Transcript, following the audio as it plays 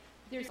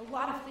there's a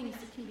lot of things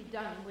that can be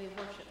done in the way of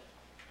worship.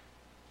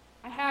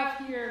 I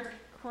have here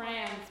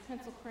crayons,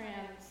 pencil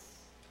crayons,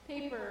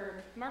 paper,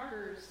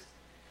 markers,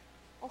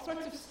 all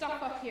sorts of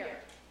stuff up here.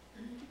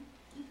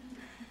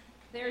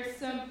 There's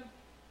some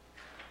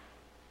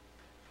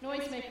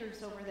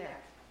noisemakers over there.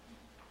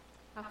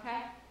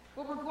 Okay?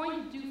 What we're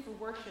going to do for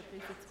worship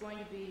is it's going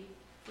to be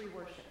free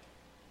worship.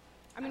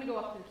 I'm going to go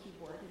up to the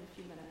keyboard in a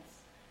few minutes.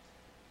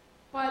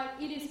 But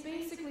it is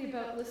basically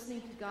about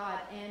listening to God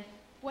and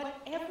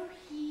whatever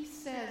He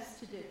says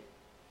to do.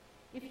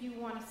 If you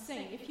want to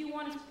sing, if you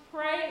want to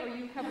pray, or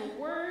you have a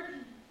word,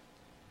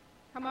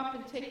 come up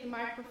and take the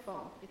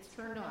microphone. It's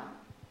turned on.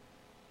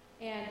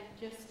 And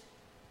just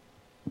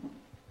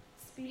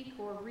speak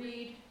or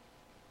read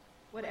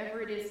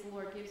whatever it is the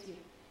Lord gives you.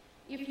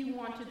 If you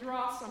want to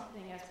draw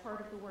something as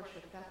part of the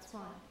worship, that's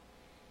fine.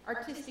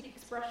 Artistic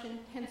expression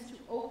tends to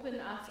open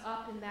us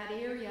up in that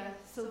area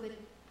so that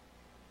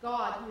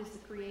God, who is the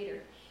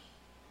creator,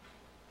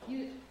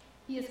 He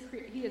has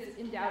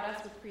endowed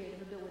us with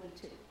creative ability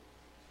too.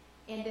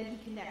 And then He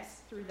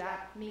connects through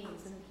that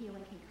means, and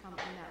healing can come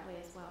in that way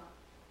as well.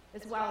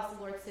 As well as the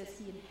Lord says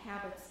He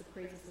inhabits the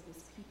praises of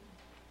His people.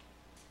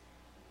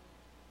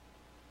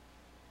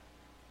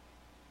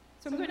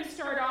 So I'm going to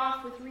start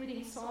off with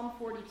reading Psalm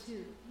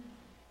 42.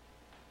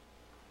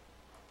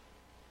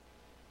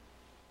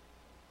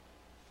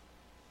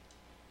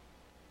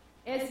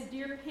 As the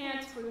deer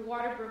pants for the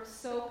water brooks,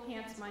 so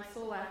pants my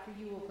soul after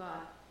you, O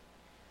God.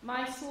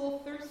 My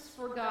soul thirsts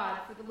for God,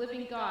 for the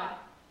living God.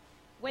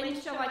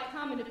 When shall I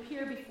come and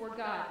appear before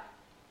God?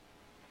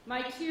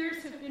 My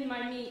tears have been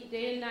my meat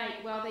day and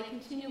night, while they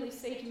continually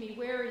say to me,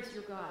 where is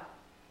your God?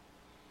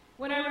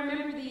 When I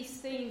remember these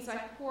things, I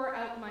pour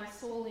out my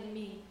soul in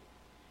me.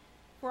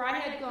 For I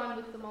had gone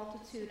with the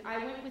multitude. I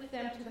went with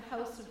them to the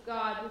house of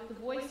God, with the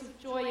voice of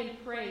joy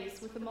and praise,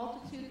 with the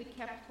multitude that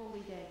kept holy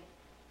day.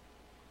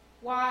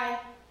 Why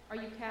are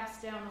you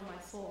cast down, O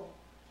my soul?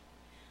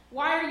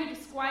 Why are you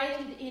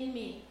disquieted in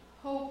me?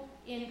 Hope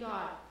in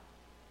God.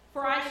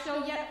 For I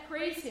shall yet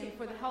praise Him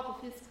for the help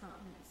of His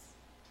countenance.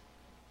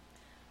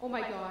 O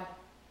my God,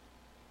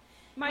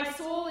 my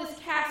soul is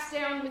cast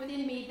down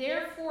within me.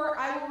 Therefore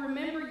I will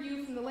remember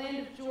you from the land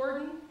of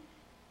Jordan,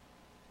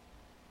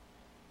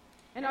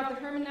 and of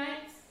the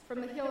Hermonites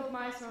from the hill of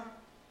Mizar.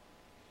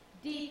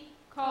 Deep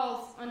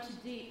calls unto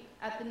deep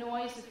at the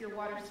noise of your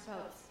water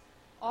spouts.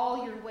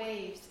 All your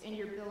waves and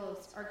your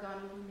billows are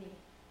gone over me.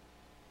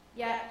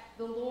 Yet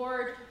the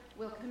Lord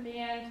will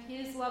command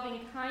His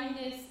loving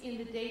kindness in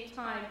the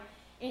daytime,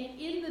 and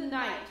in the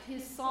night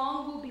His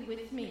song will be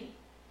with me,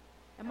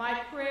 and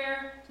my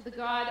prayer to the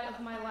God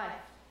of my life.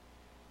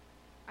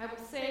 I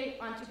will say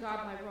unto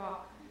God my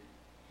rock,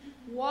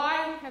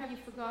 why have you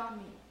forgotten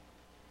me?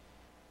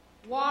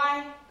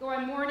 Why go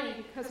I mourning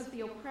because of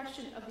the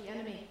oppression of the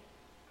enemy?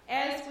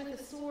 As with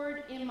a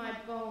sword in my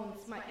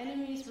bones, my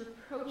enemies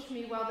reproach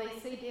me while they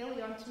say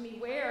daily unto me,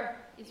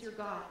 where is your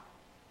God?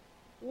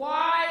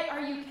 Why are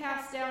you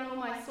cast down, O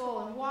my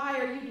soul, and why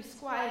are you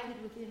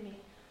disquieted within me?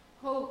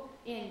 Hope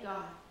in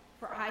God,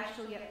 for I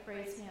shall yet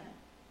praise Him,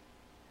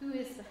 who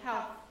is the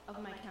health of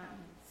my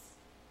countenance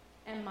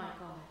and my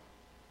God.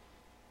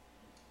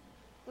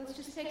 Let's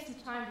just take some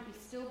time to be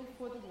still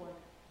before the Lord.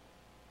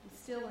 Be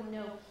still and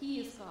know He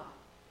is God.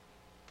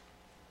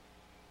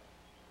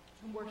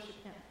 And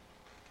worship Him.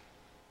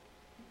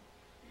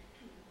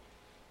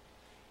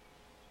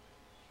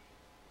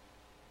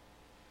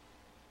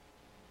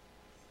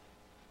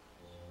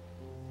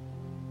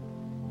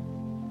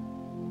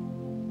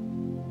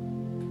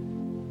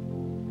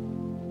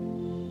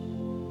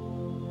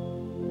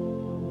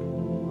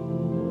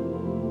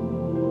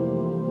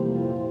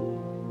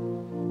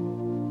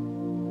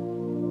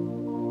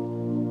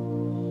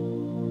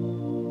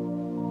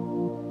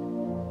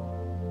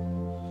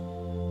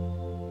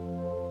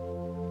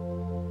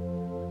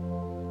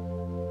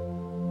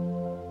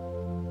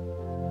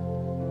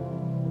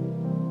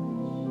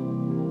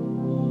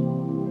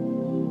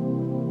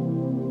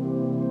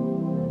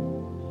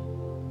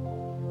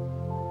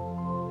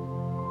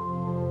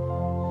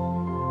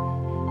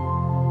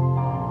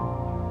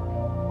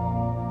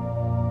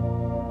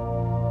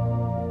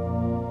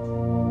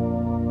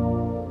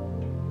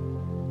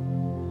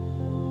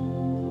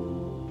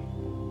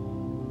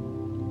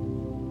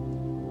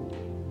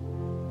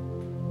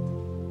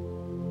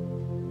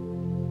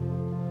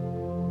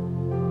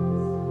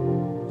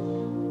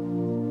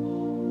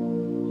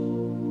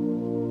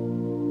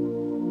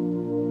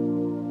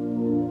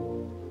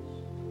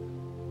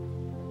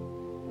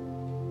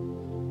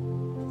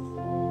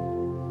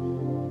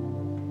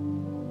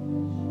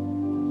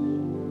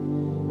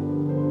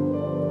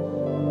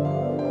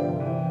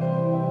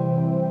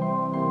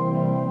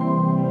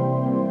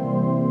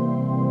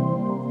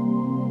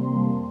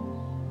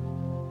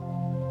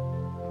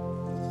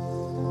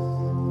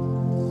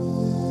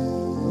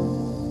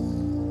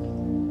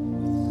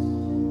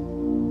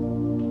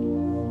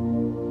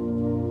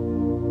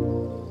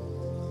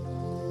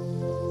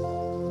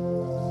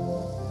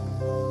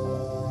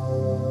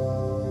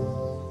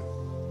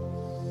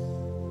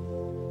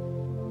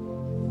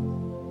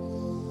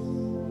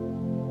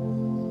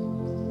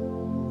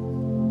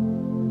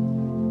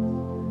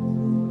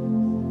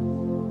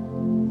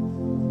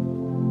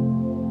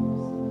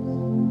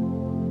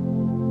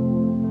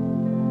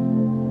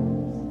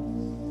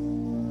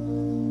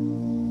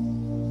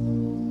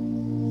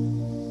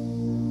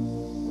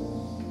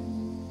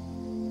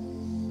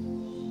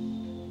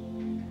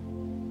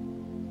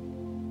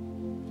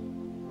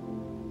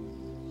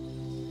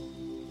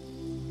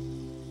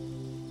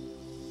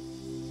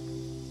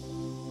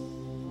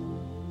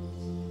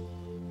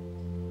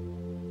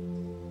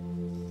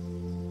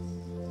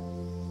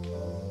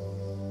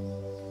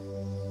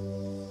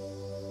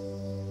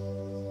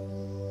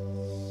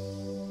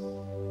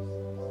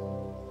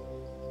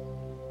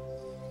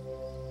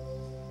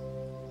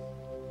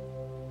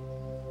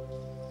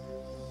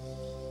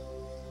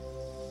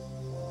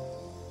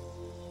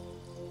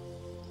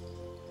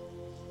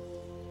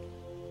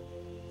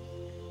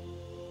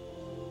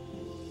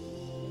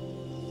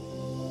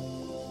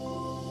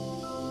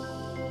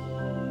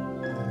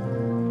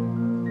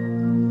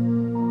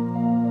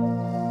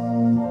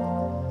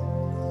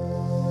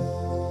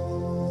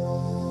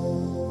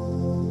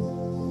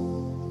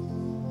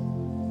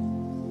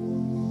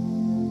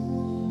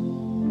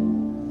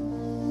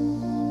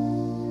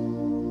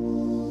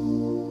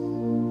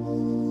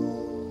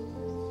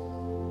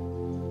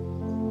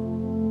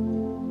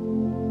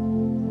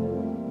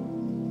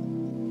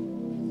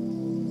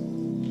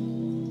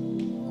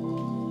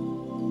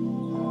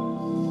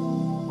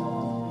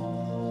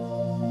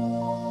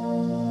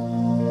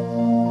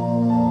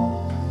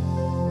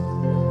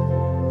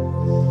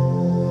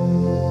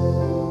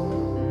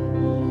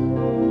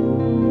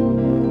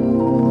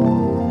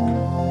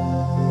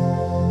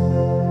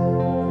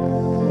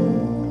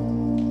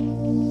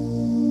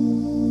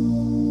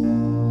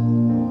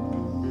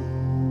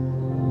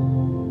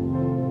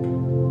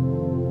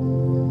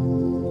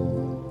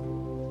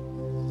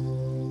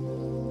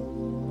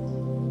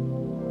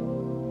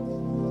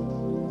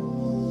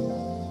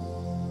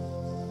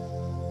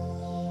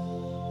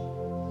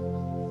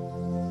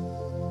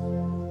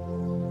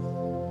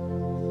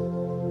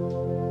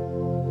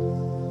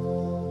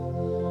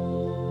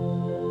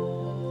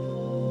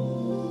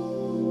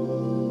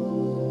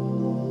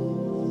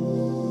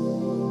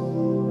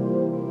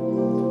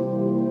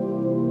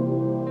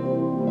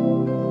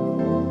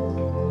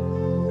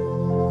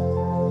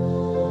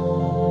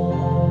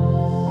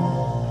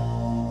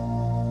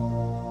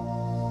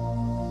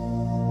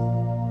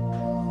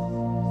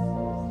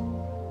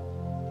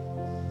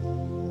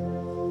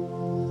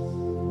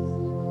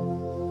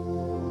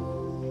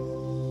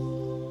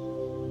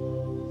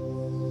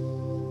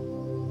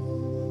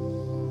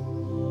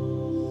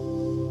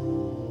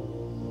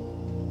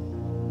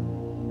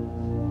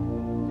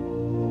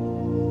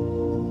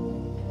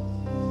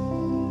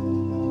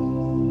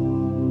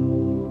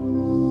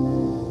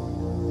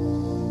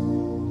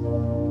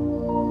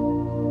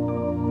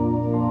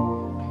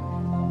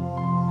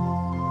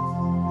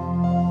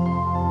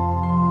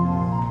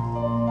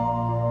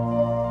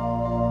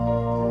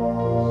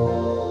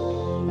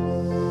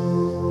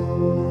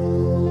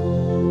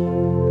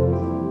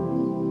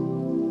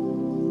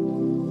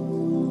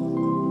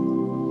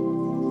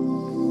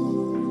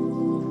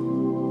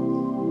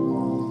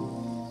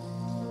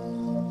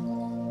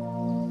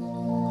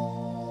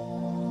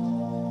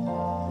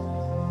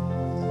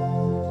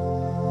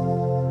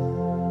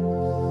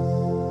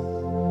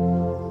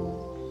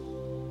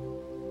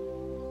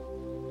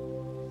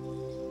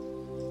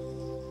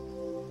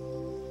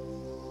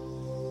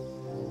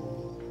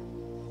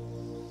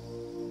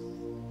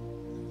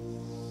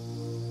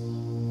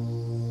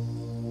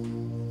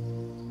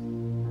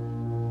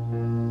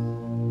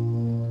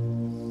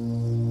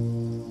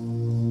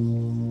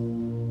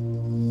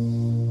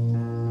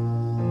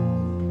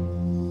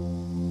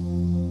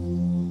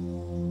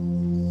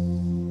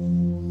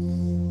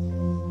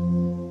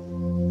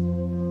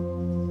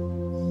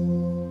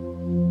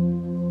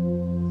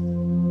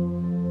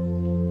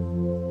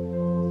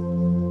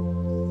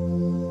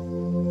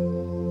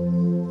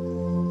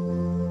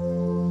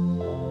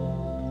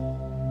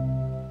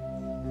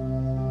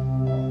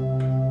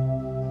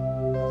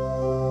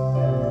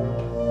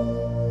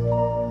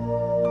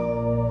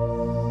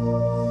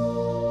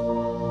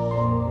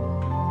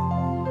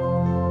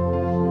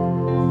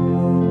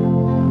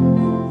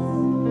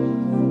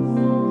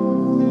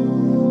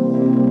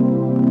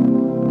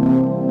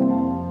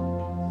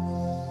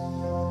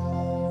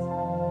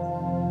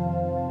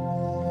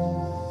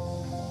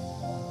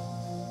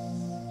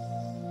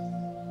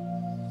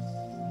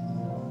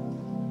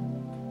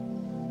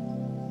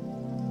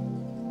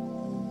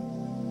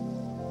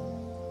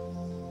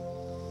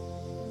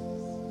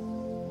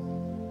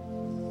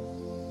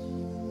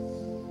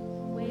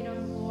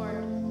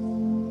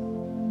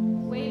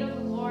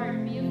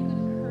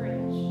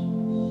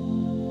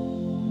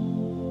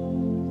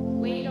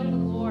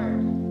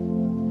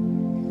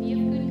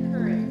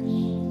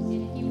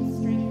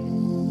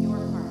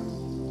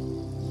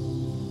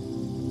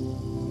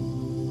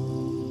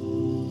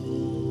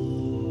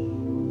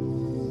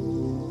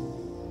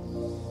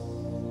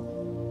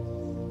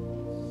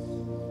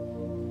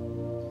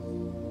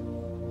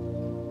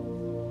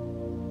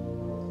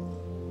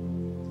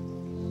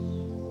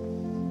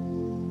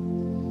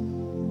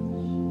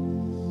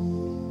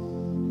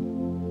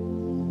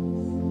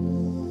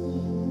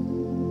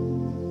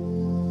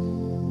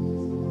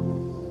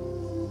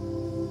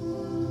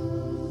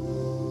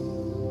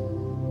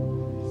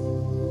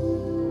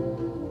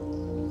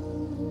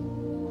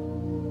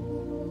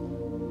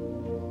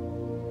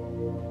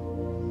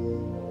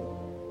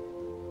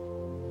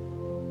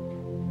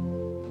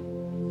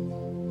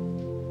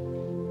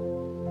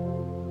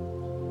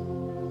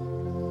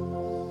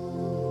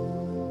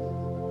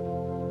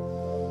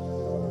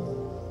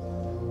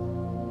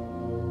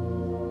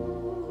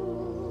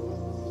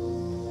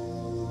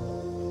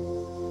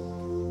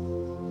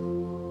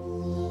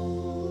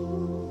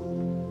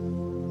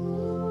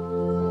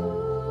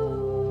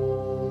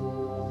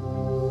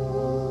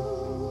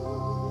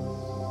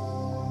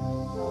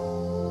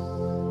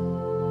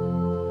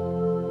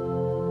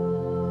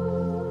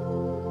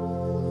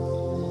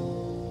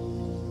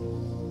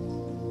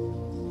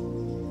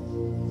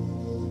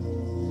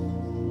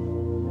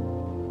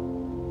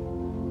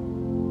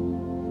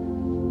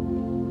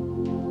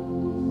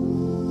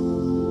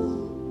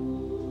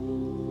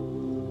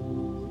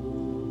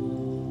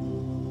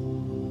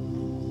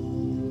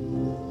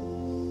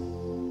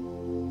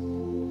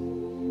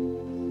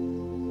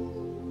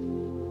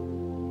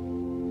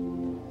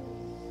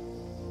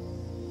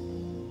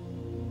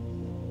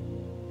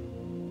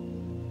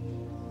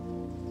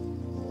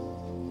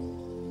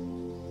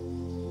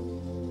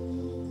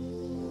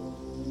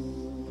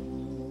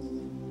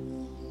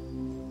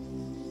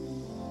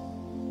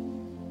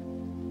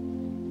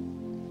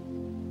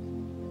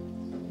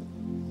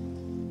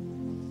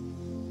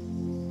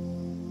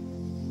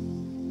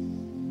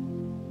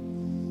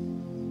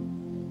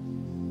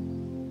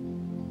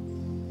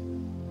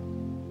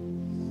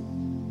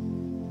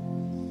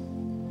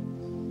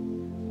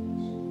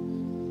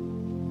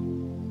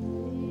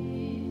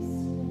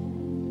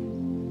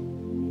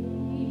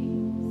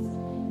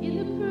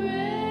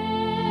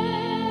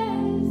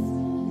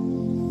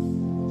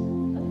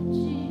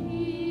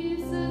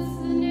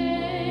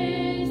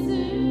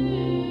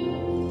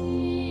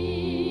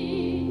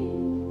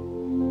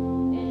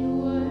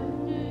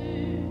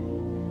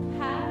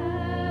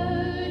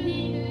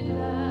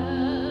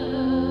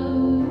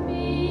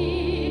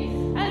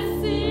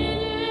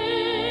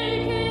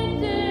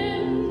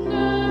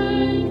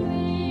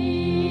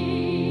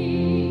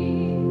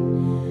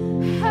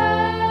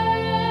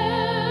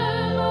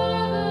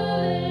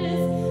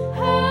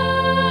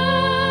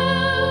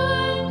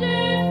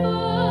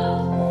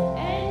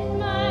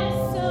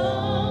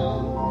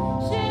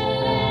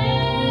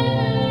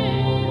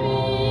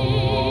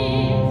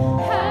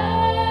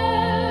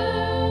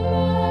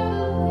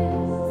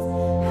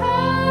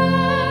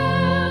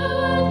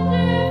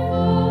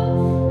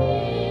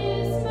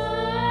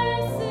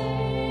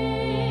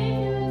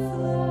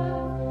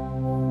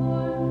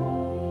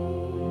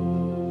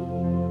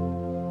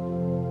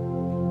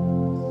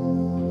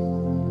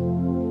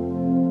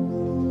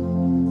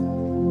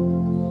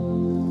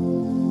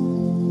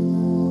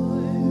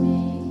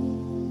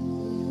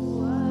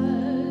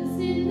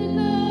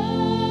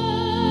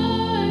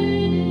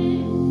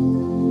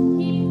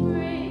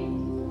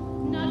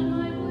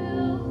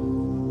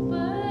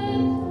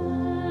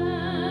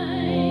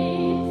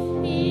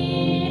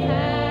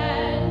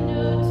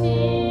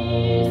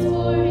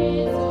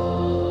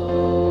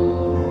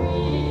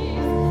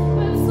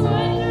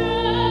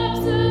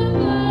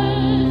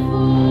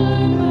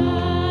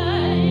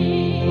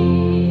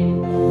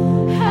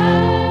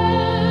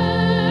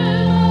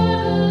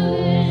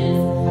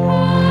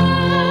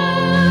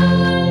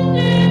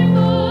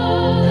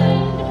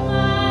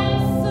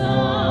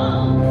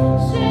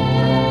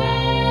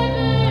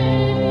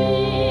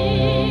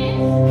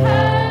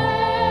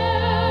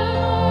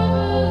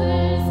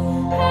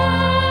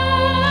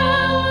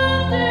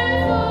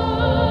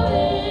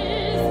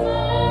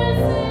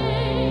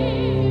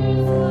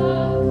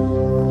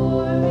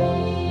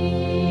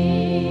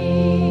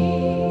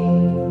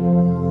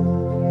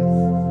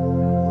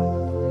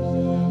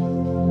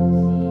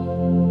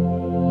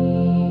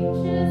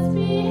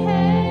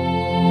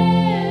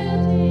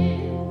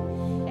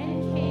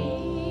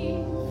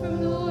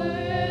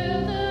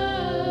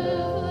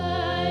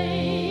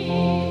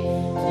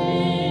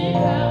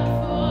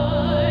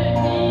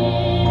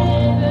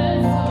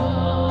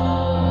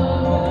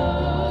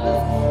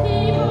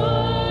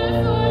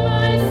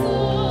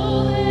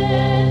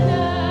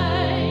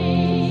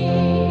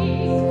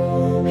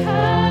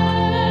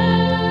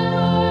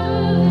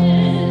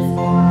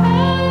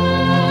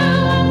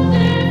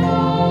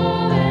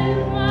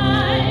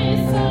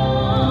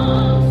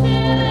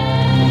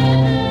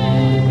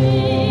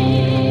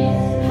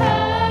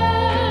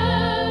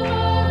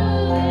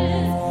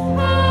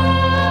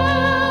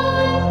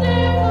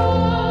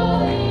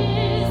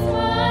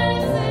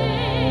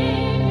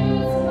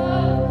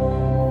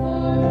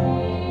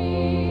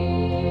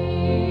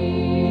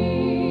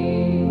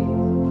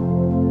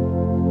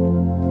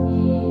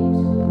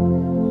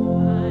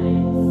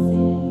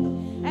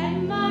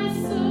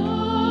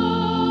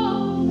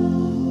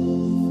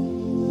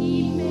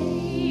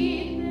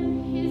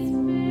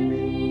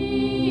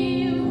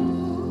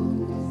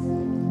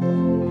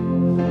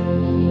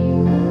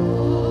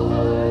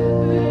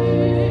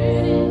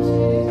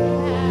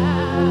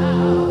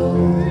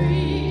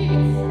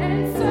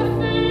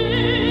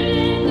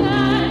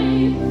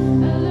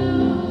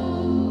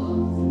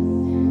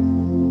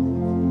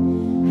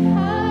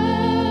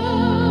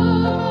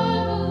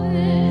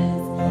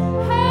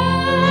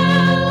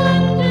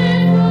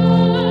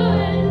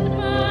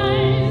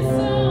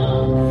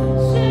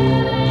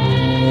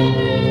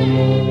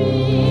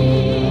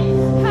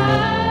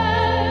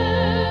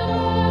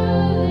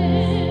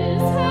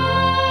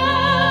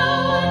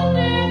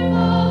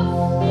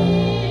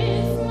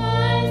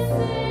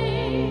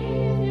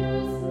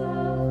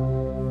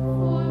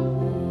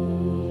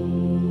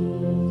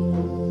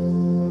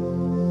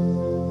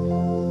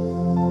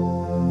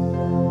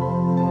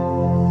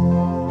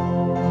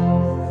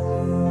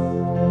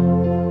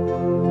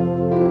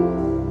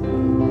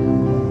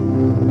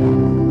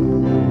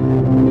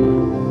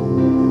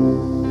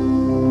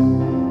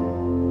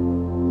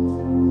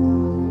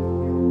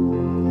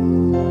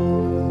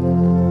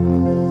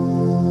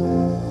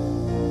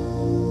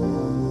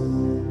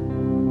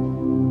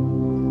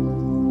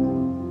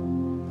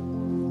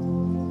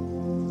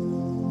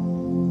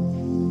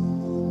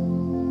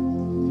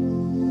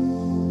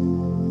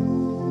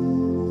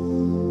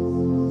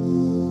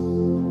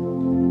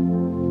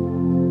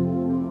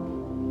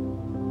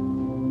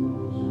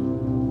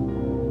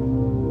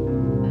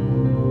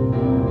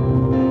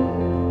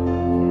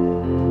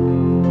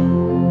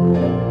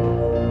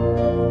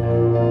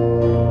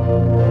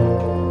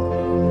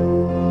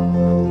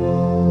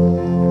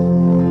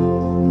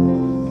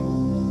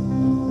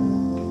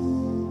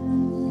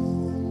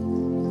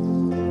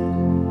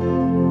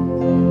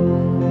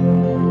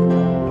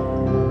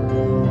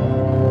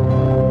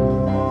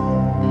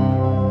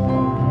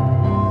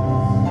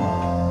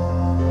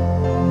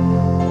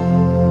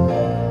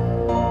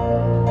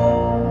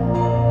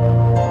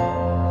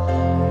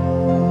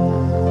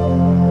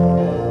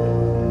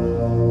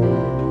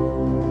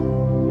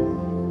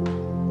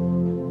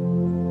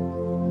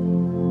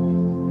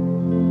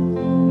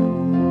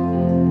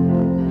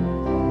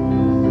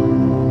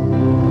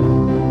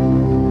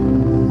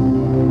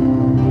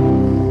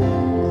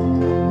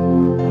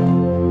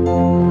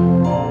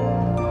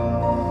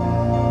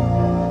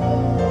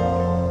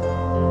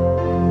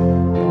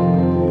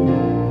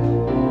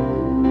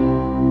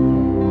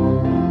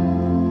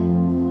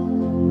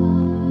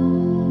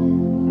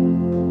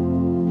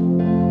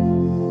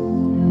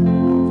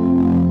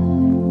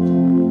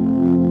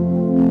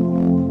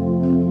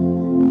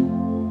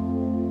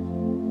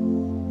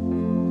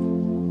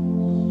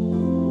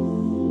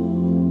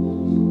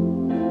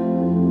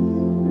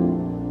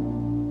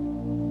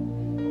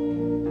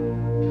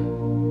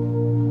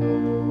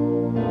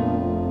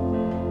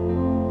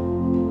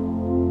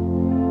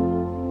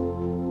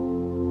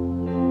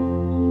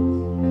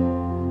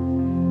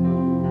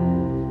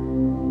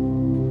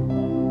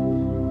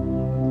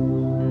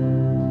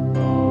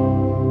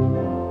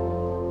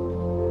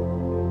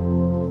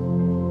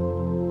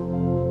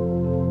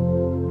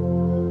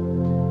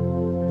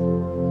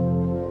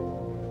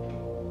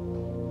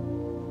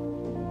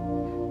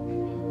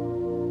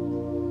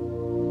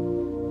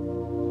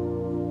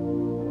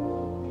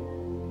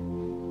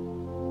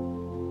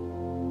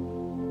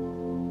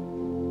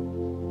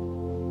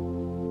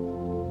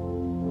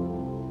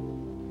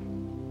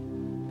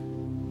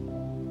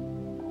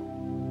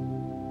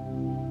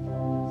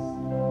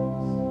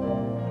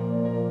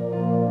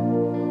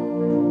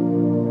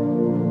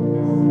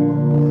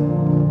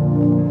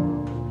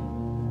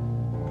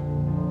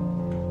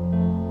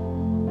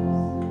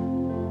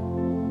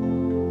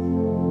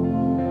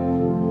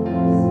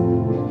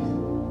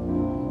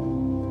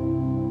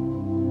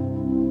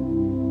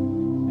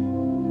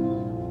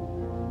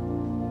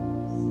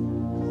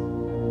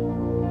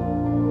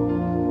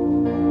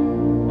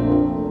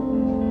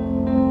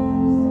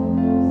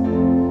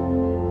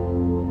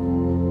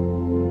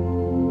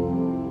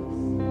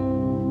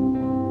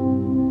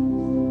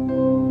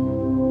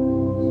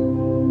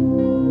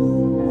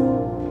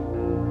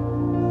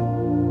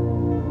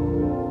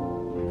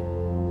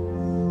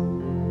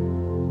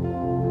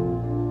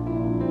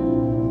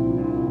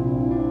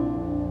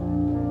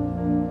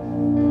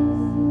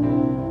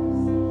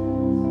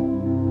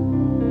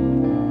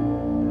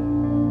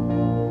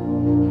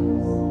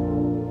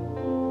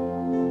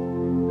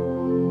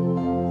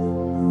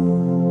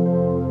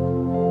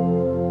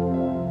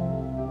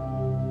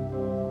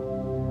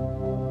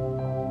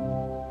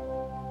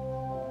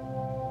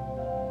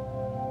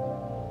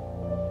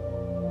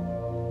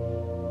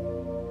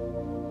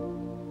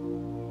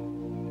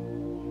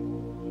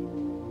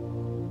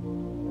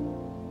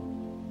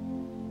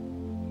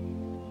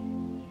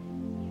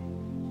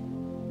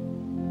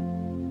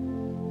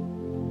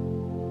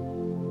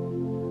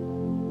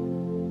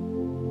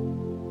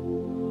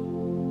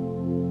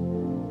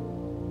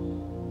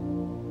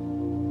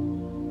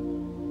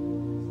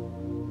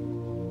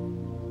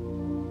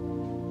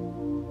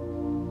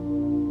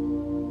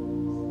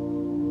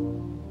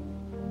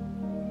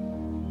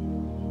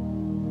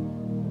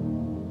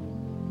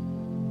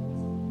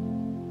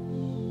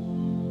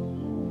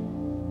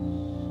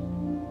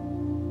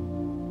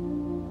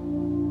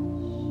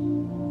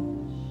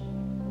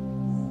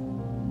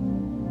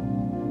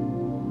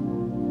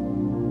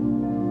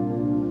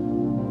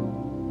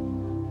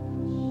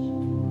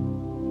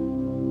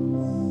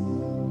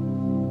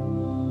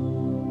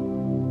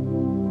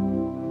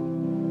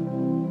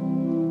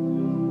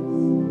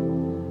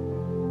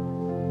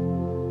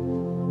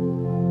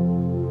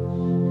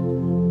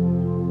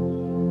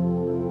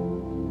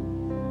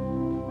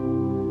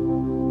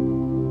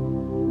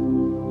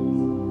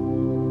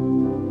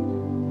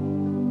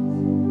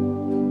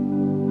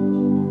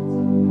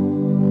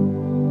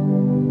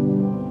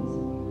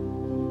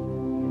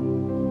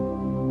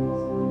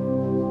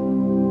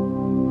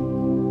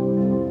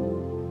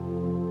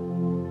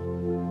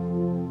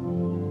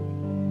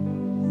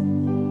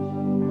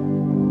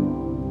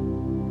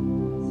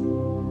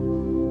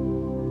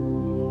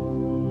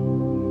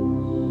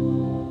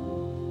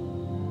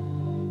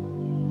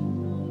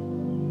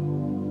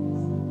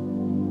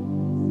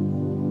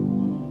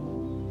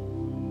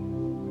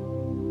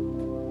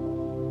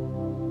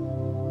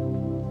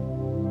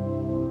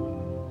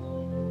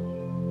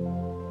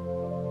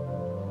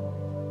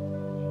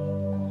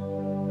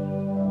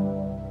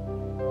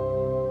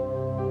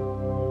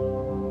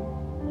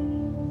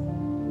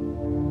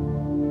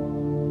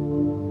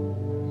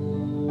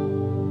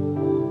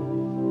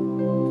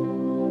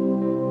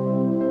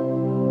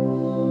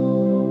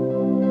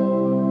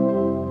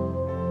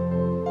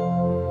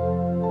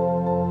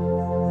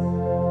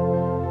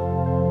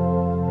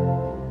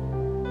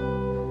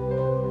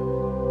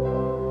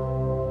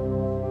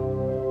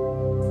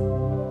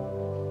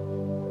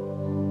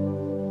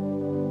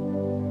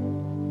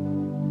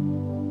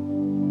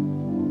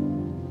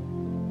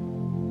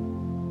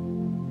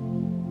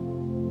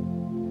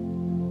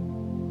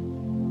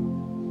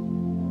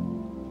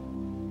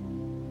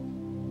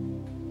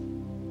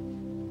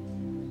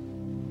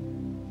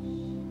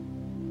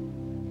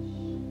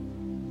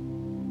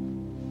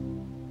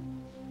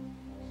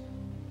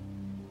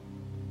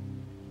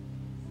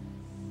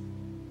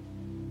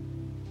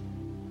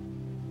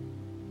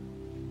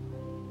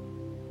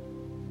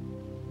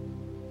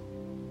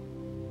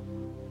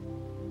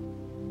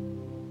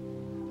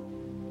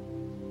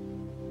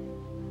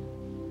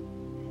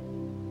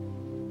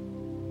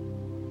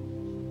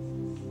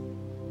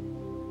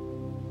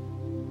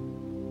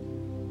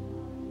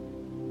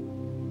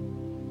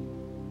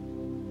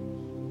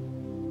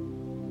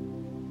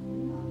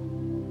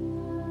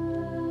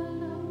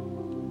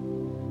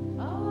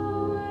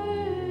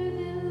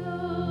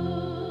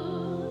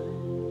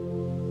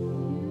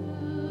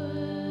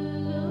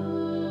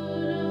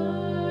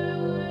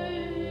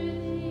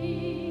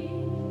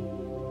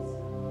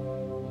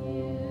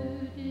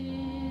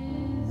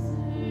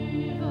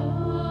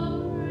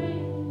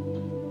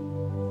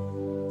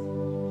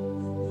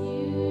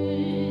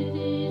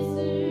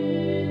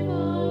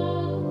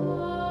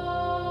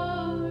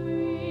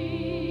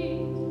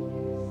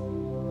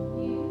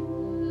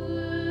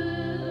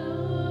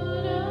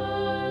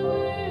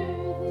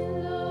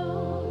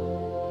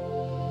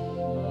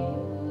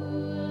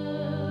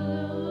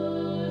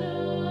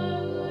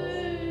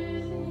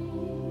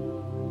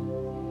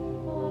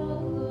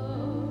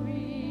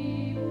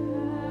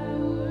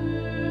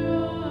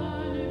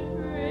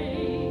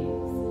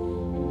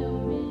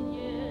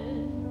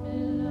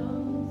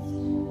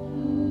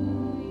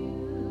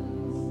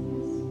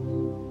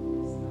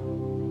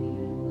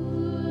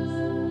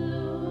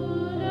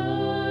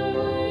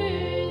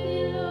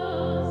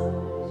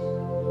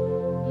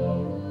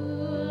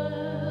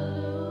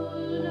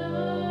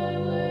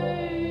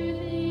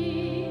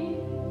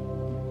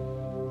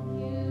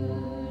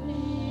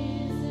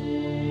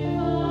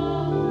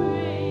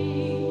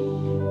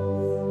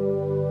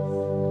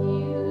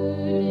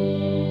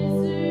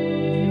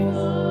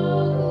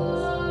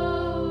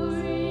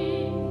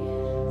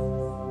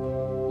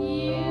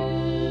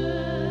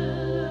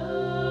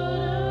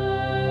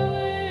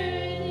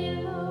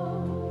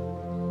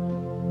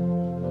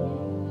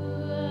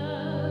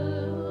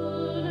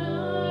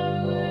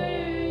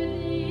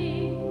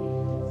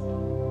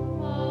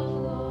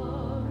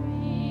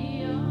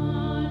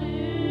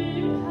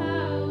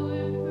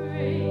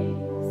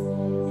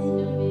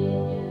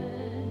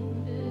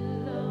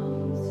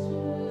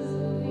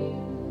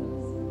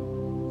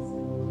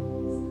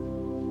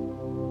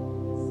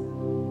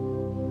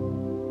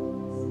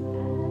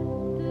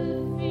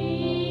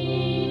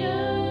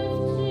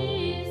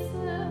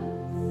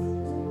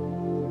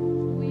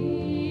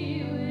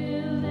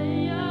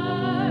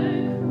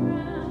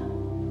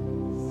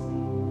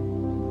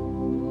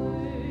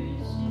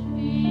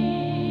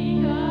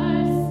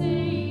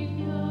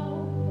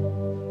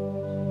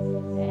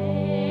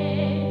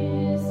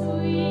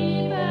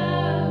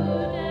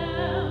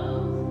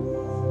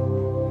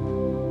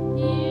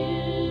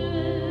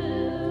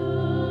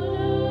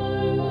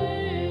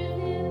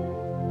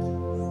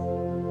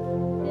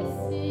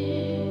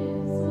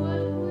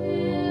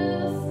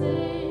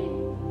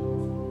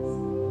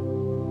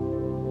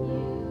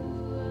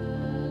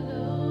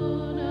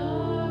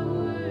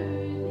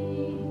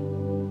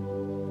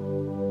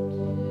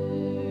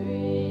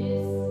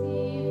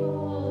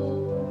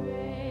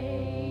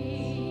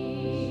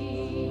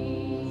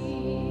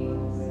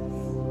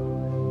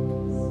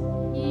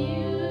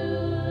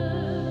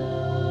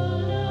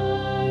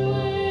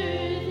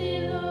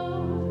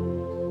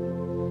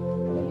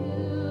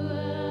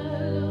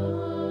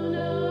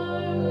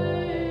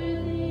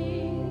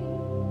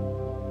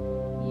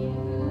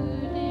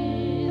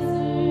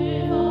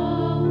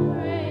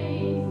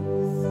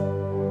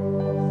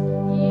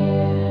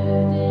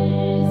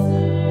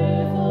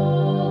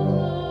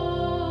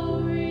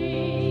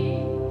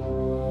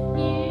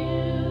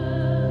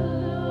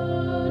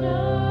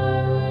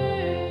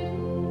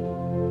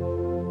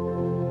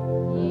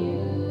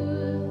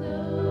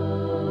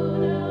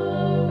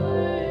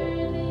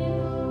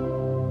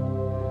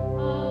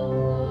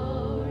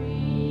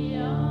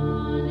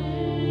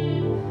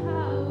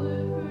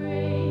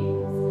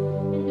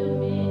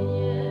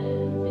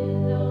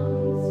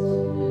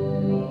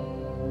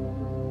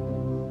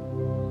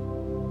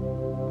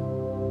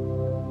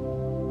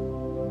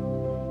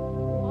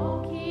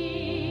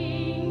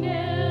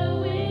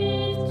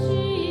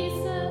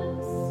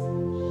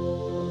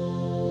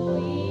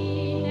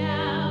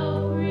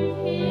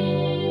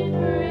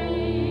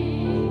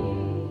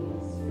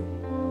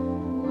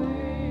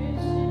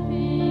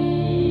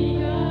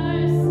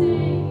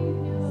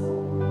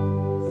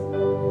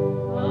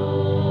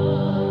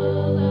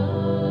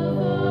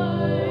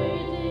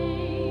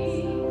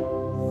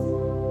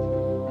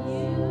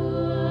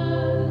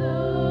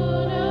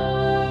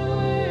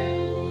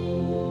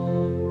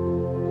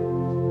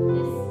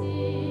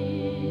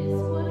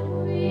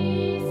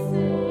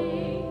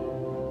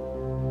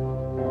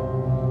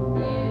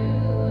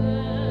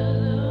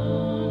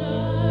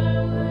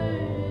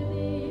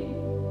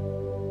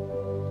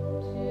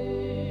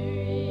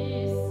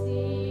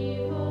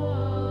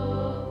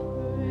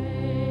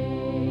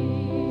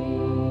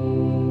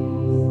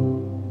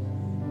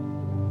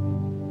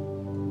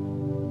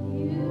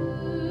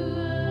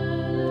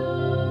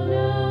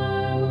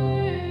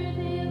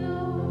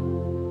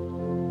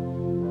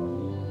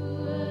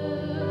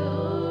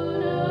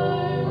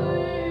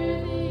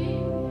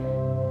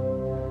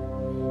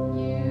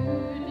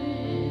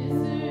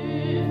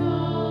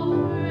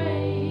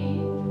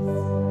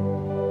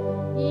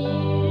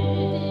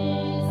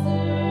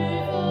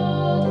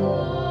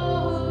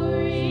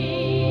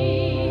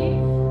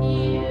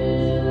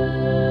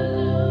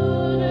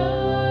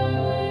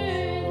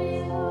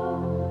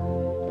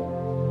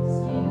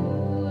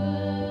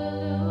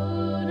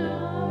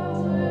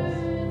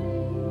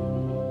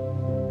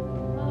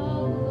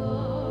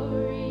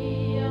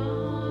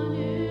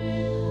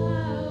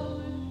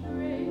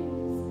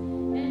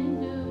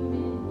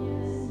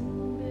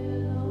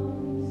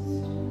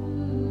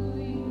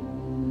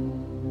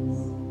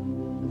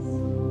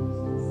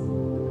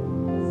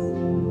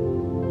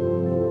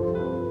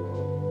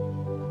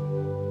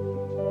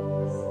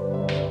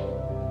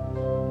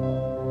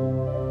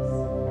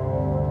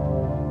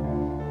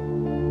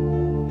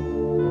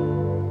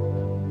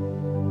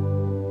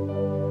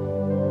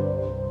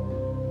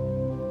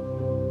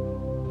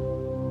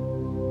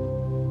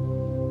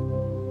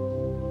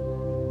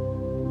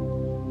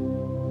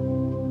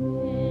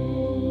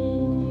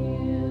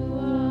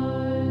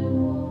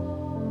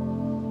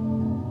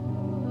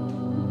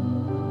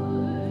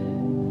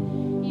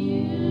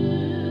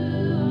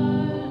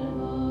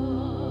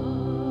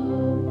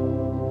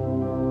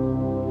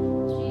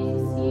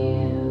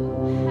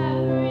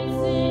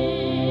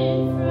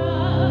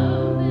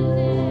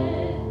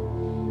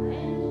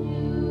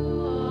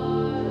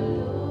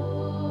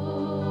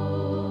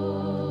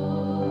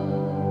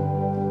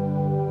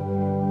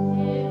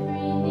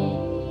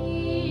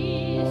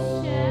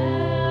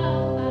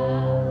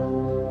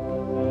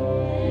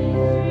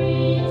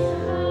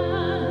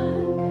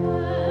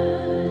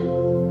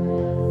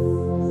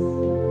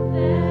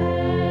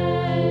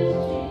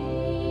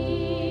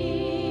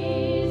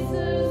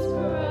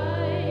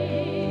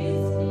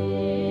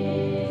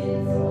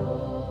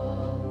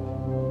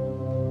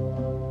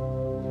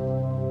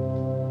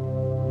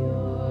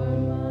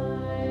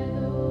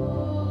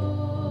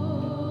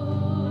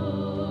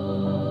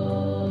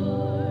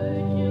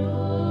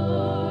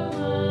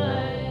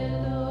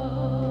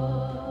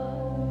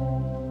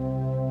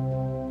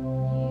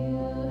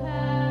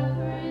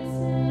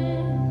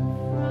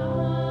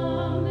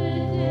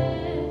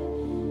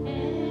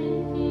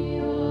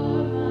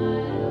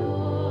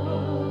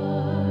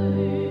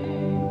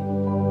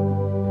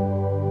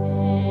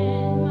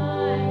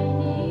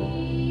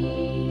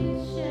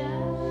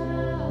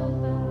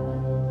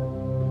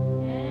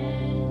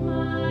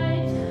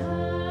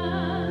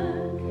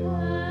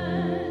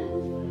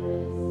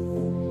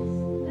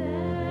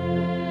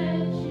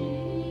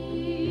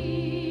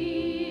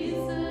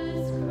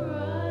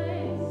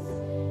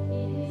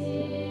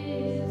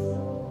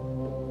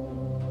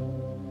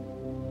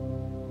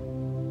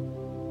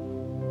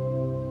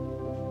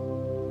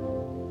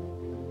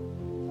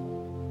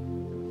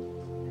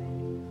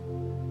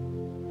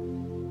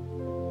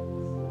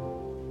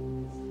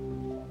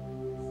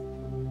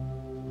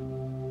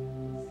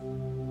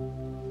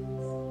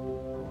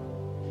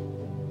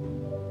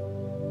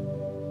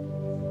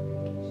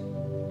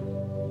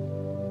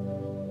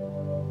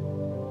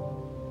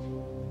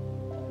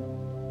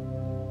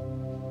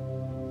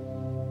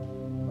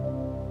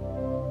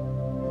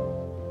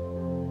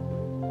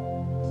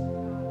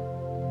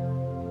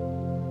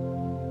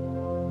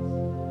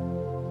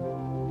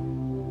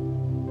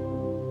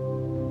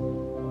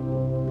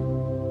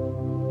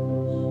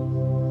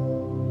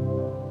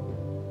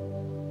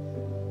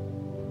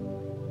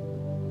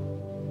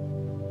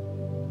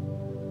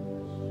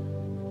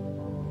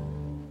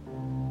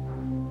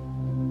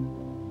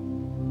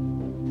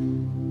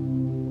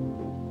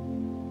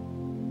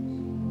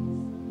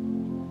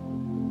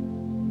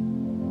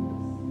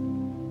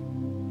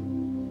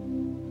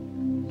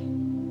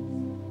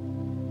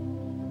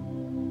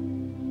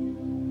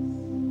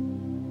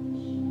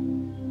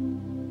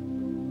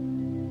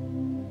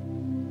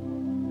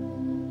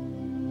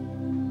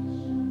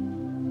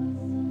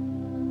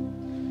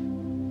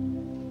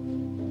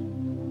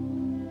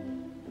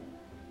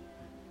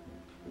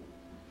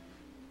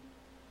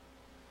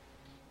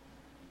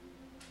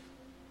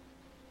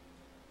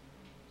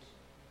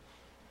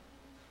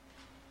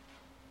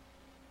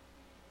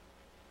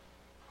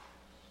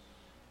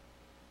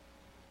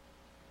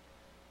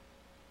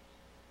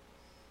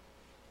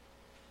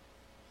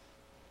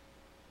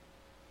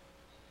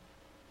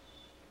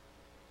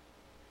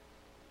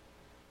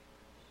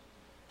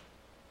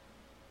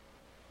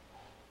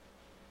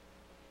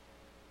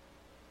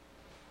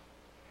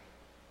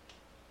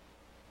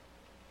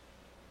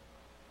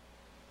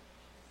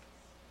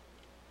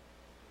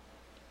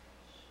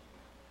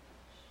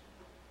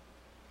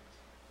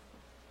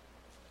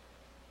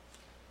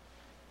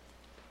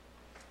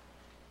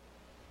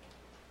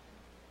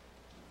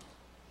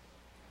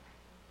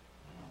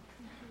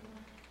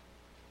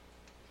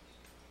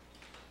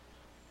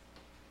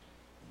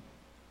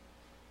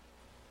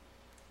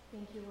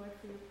 Thank you, Lord,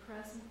 for your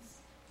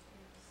presence.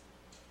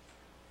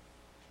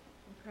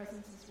 Your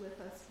presence is with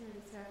us here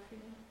this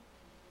afternoon.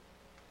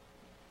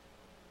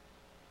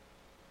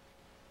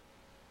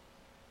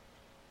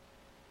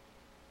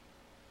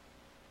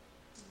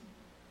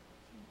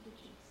 Thank you,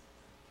 Jesus.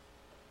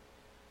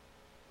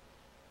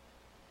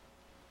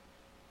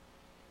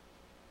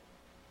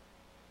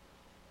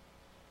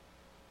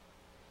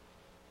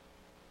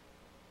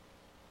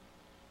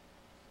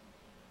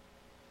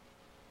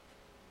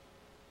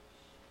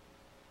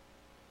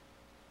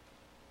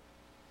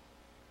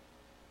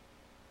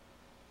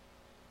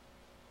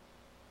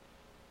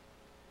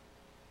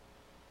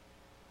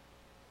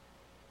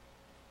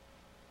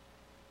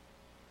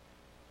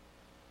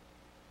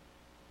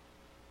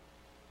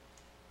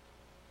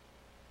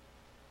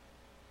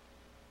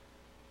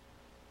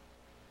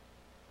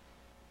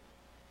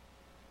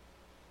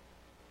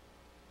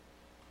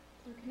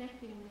 We're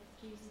connecting with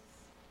Jesus.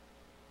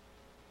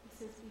 He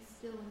says, be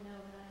still and know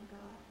that I am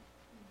God.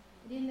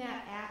 And in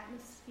that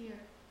atmosphere,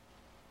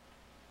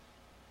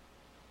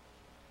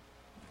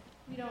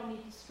 we don't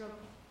need to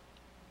struggle.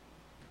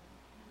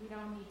 We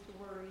don't need to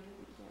worry that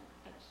we can't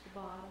touch the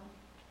bottom.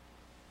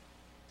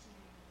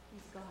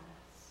 He's got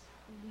us.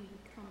 And we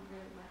become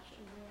very much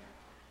aware